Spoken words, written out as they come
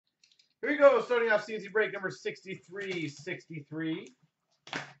Here we go, starting off CNC break number 6363.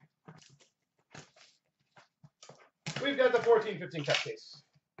 We've got the 14-15 cut case.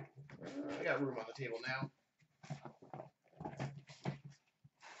 I got room on the table now.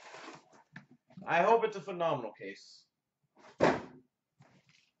 I hope it's a phenomenal case.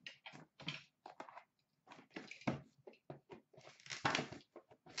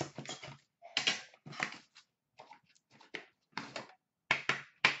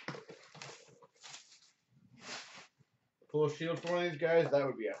 Pull a shield for one of these guys, that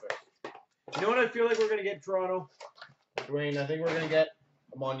would be epic. You know what I feel like we're going to get, Toronto? Dwayne, I think we're going to get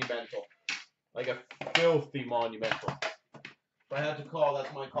a monumental. Like a filthy monumental. If I have to call,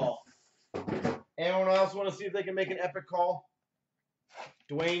 that's my call. Anyone else want to see if they can make an epic call?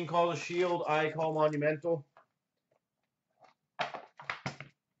 Dwayne calls a shield, I call monumental.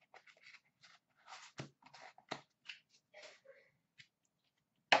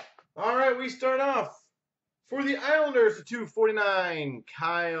 All right, we start off. For the Islanders, the 249,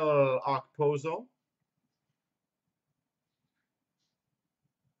 Kyle Okposo.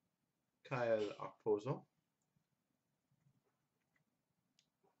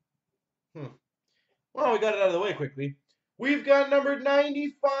 Well, we got it out of the way quickly. We've got number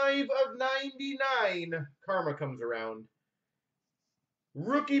 95 of 99. Karma comes around.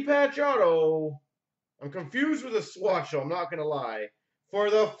 Rookie patch auto. I'm confused with a swatch, so I'm not going to lie. For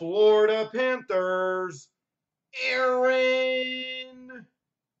the Florida Panthers, Aaron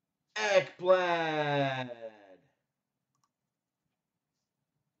Ekblad.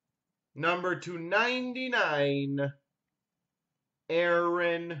 Number 299,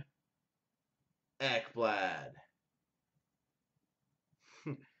 Aaron Ekblad.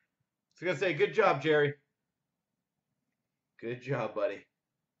 So I'm going to say, good job, Jerry. Good job, buddy.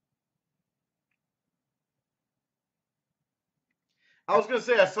 I was going to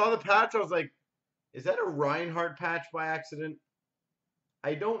say, I saw the patch. I was like, is that a Reinhardt patch by accident?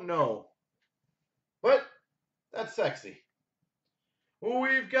 I don't know. But that's sexy.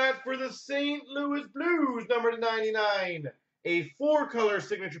 We've got for the St. Louis Blues, number 99, a 4-color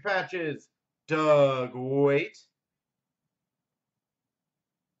signature patches, Doug Waite.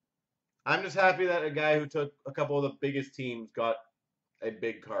 I'm just happy that a guy who took a couple of the biggest teams got a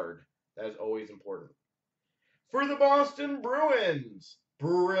big card. That is always important. For the Boston Bruins,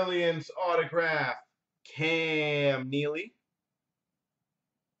 Brilliance autograph, Cam Neely.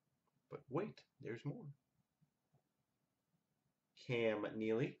 But wait, there's more. Cam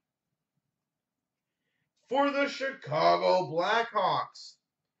Neely. For the Chicago Blackhawks,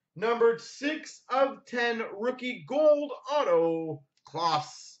 numbered 6 of 10 rookie gold auto,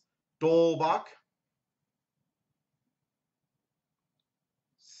 Klaus Dolbach.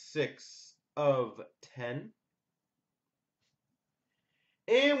 6 of 10.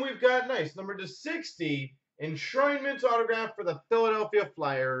 And we've got nice number to 60 enshrinement autograph for the Philadelphia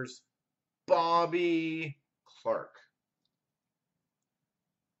Flyers, Bobby Clark.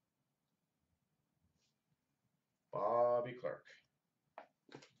 Bobby Clark.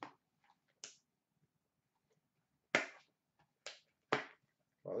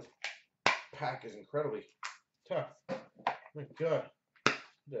 Wow, this pack is incredibly tough. My God. What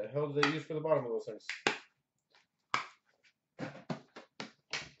the hell did they use for the bottom of those things?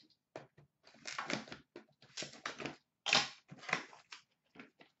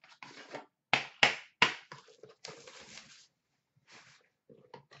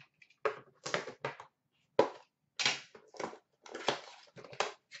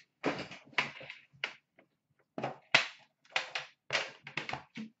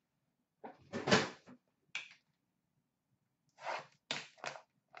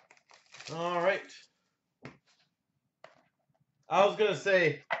 All right. I was going to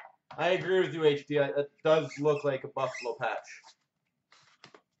say, I agree with you, HD. It does look like a Buffalo patch.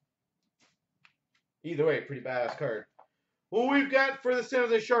 Either way, pretty badass card. Well, we've got for the San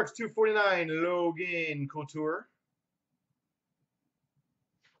Jose Sharks, 249, Logan Couture.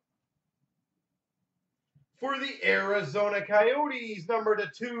 For the Arizona Coyotes, number to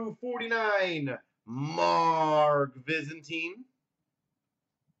 249, Mark Byzantine.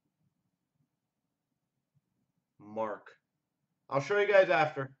 Mark. I'll show you guys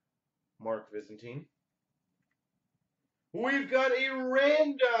after. Mark Byzantine. We've got a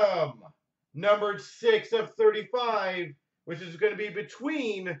random numbered 6 of 35, which is going to be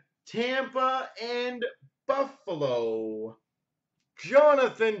between Tampa and Buffalo.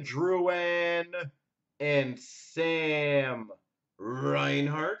 Jonathan Drouin and Sam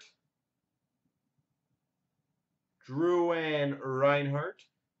Reinhart. Drouin Reinhart,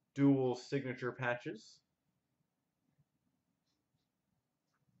 dual signature patches.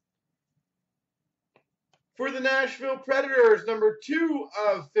 For the Nashville Predators, number 2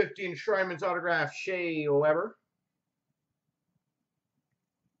 of 50 enshrinements autograph, Shea Weber.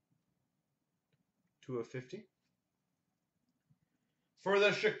 2 of 50. For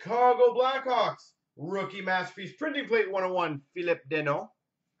the Chicago Blackhawks, rookie masterpiece printing plate 101, Philippe Danault.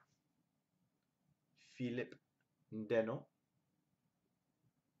 Philippe Danault.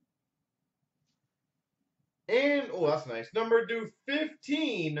 And, oh, that's nice. Number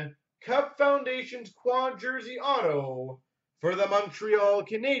 215, Cup Foundation's quad jersey auto for the Montreal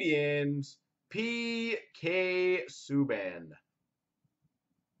Canadiens, P.K. Subban.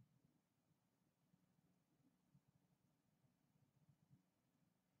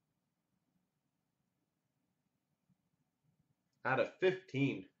 Out of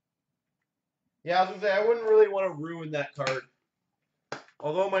 15. Yeah, I was going to say, I wouldn't really want to ruin that card.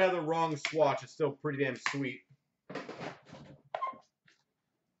 Although it might have the wrong swatch, it's still pretty damn sweet.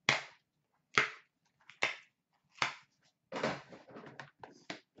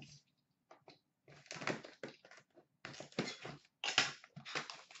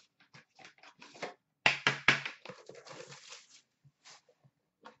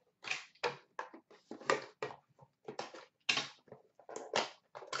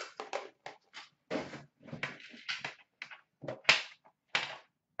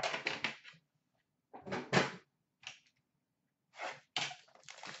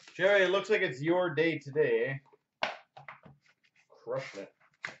 Jerry, it looks like it's your day today, eh? Crushing it.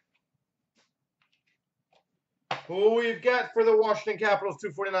 Who we've got for the Washington Capitals,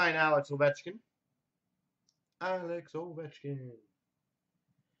 249, Alex Ovechkin. Alex Ovechkin.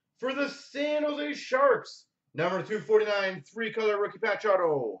 For the San Jose Sharks, number 249, 3-color rookie patch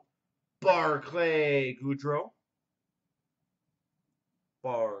auto, Barclay Goodrow.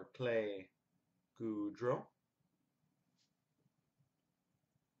 Barclay Goodrow.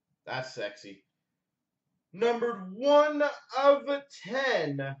 That's sexy. Numbered 1 of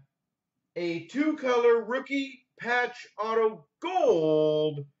 10, a 2-color rookie patch auto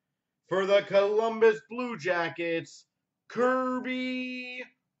gold for the Columbus Blue Jackets, Kirby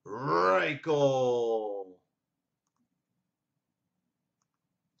Reichel.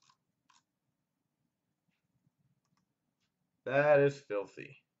 That is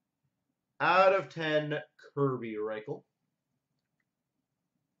filthy. Out of 10, Kirby Reichel.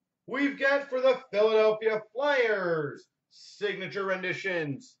 We've got for the Philadelphia Flyers, signature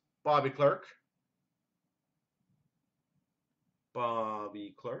renditions, Bobby Clarke.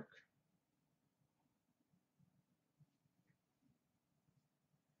 Bobby Clarke.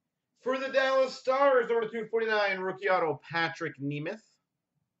 For the Dallas Stars, number 249, rookie auto, Patrick Nemeth.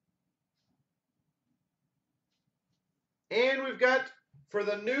 And we've got for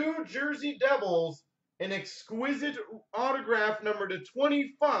the New Jersey Devils, an exquisite autograph number to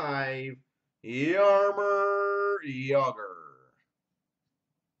 25, Jaromir Jagr.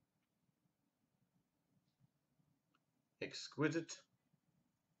 Exquisite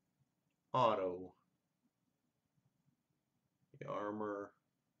auto, Jaromir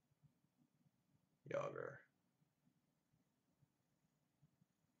Jagr.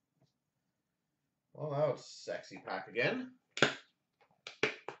 Well, that was a sexy pack again.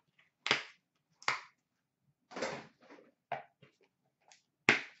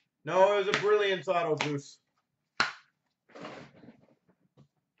 No, it was a brilliant auto, Bruce.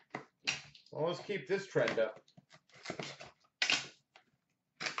 Well, let's keep this trend up.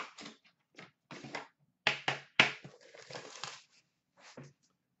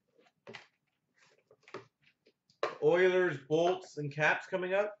 Oilers, Bolts, and Caps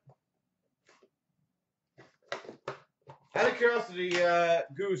coming up. Out of curiosity,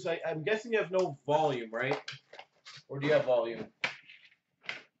 Goose, I'm guessing you have no volume, right? Or do you have volume?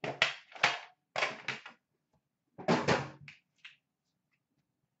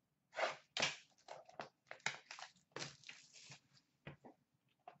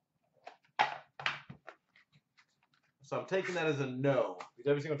 So I'm taking that as a no, because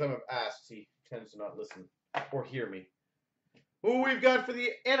every single time I've asked, he tends to not listen or hear me. Who we've got for the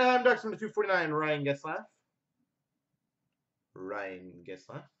Anaheim Ducks from the 249, Ryan Getzlaf. Ryan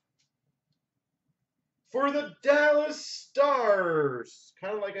Getzlaf. For the Dallas Stars,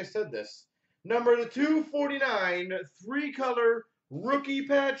 kind of like I said this, number 249, 3-color rookie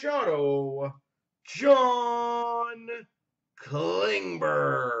patch auto, John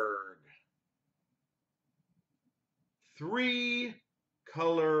Klingberg.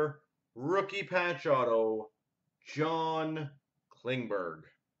 3-color rookie patch auto, John Klingberg.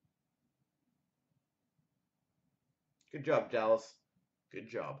 Good job, Dallas. Good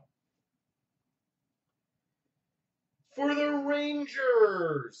job. For the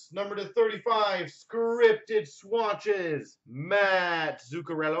Rangers, number to 35, scripted swatches, Matt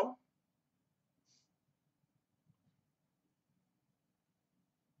Zuccarello.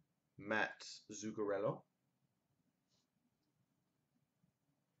 Matt Zuccarello.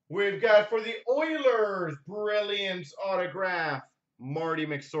 We've got for the Oilers, Brilliance autograph, Marty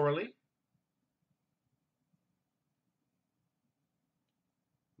McSorley.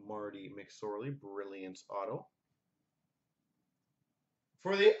 Marty McSorley, Brilliance auto.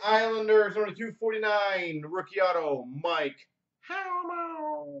 For the Islanders, number 249, rookie auto, Mike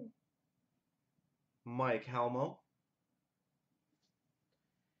Halmo. Mike Halmo.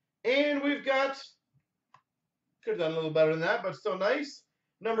 And we've got, could have done a little better than that, but still nice.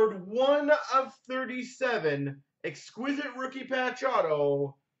 Numbered 1 of 37, exquisite rookie patch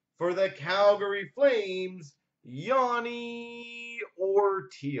auto for the Calgary Flames, Yanni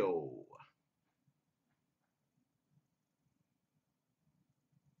Ortio.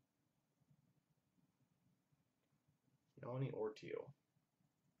 Yanni Ortio.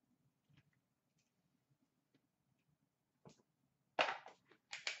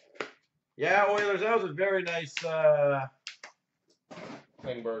 Yeah, Oilers, that was a very nice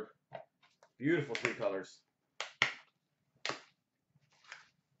Klingberg. Beautiful 3 colors.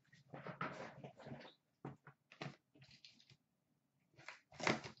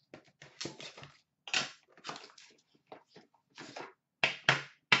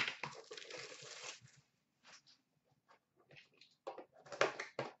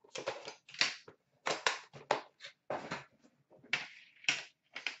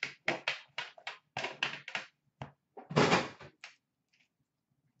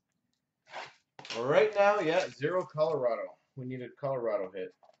 Right now, yeah, 0 Colorado. We need a Colorado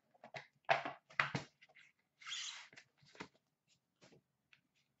hit.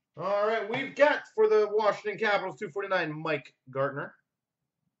 All right, we've got for the Washington Capitals 249, Mike Gartner.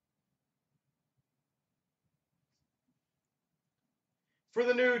 For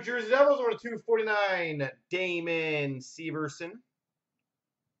the New Jersey Devils, number 249, Damon Severson.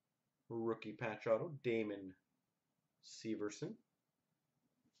 Rookie patch auto, Damon Severson.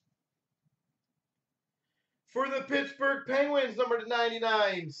 For the Pittsburgh Penguins, number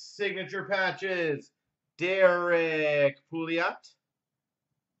 99, signature patches, Derek Pouliot.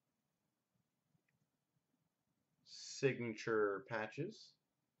 Signature patches,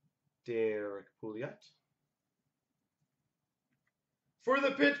 Derek Pouliot. For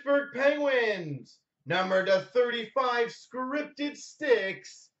the Pittsburgh Penguins, number to 35, scripted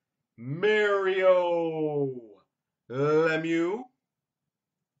sticks, Mario Lemieux.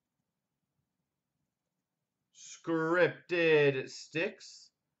 Scripted sticks,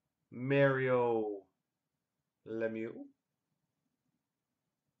 Mario Lemieux.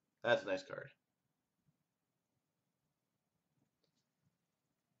 That's a nice card.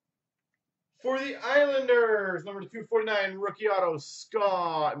 For the Islanders, number 249, rookie auto,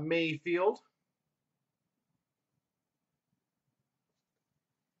 Scott Mayfield.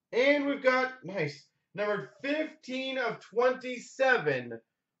 And we've got, nice, number 15 of 27,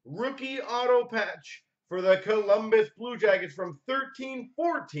 rookie auto patch for the Columbus Blue Jackets from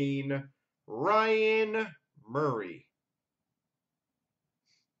 13-14, Ryan Murray.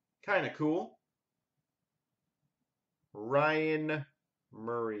 Kind of cool. Ryan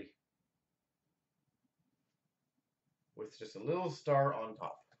Murray. With just a little star on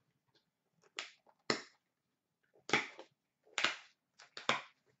top.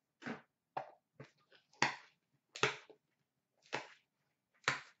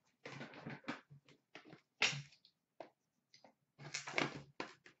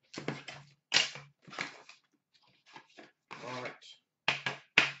 All right.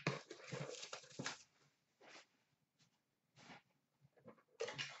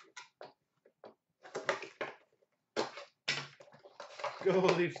 Go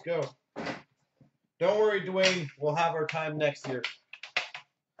Leafs, go. Don't worry, Dwayne. We'll have our time next year.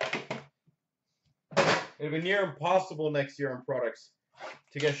 It'll be near impossible next year on products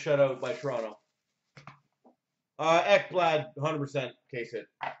to get shut out by Toronto. Ekblad, 100% case hit.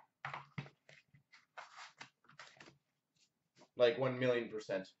 Like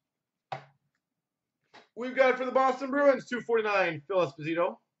 1,000,000%. We've got for the Boston Bruins, 249, Phil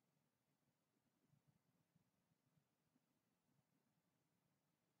Esposito.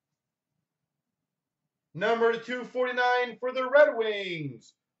 Number 249 for the Red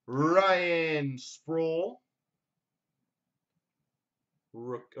Wings, Ryan Sproul.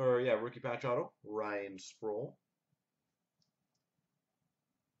 Rookie patch auto, Ryan Sproul.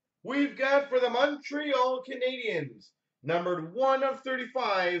 We've got for the Montreal Canadiens, numbered 1 of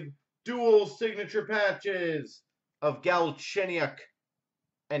 35, dual signature patches, of Galchenyuk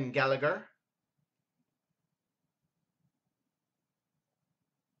and Gallagher.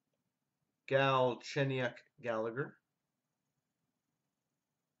 Galchenyuk, Gallagher.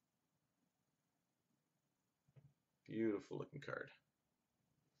 Beautiful looking card.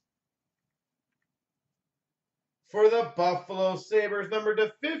 For the Buffalo Sabres, number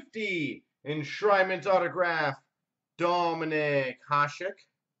 /50, enshrinement autograph, Dominik Hasek.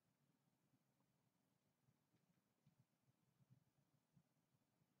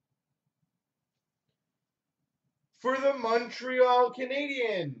 For the Montreal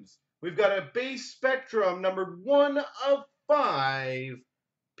Canadiens, we've got a base spectrum numbered 1/5,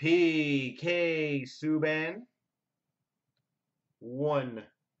 PK Subban.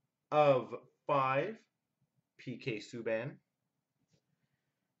 1/5, PK Subban.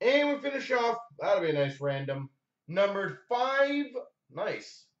 And we finish off, that'll be a nice random, numbered 5,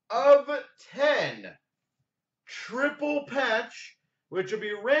 nice, /10, triple patch, which will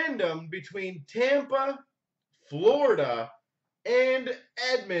be random between Tampa, Florida, and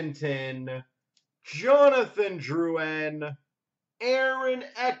Edmonton. Jonathan Drouin, Aaron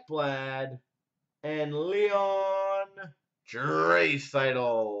Ekblad, and Leon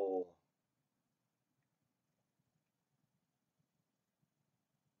Draisaitl.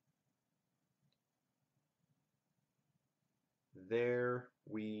 There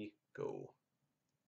we go.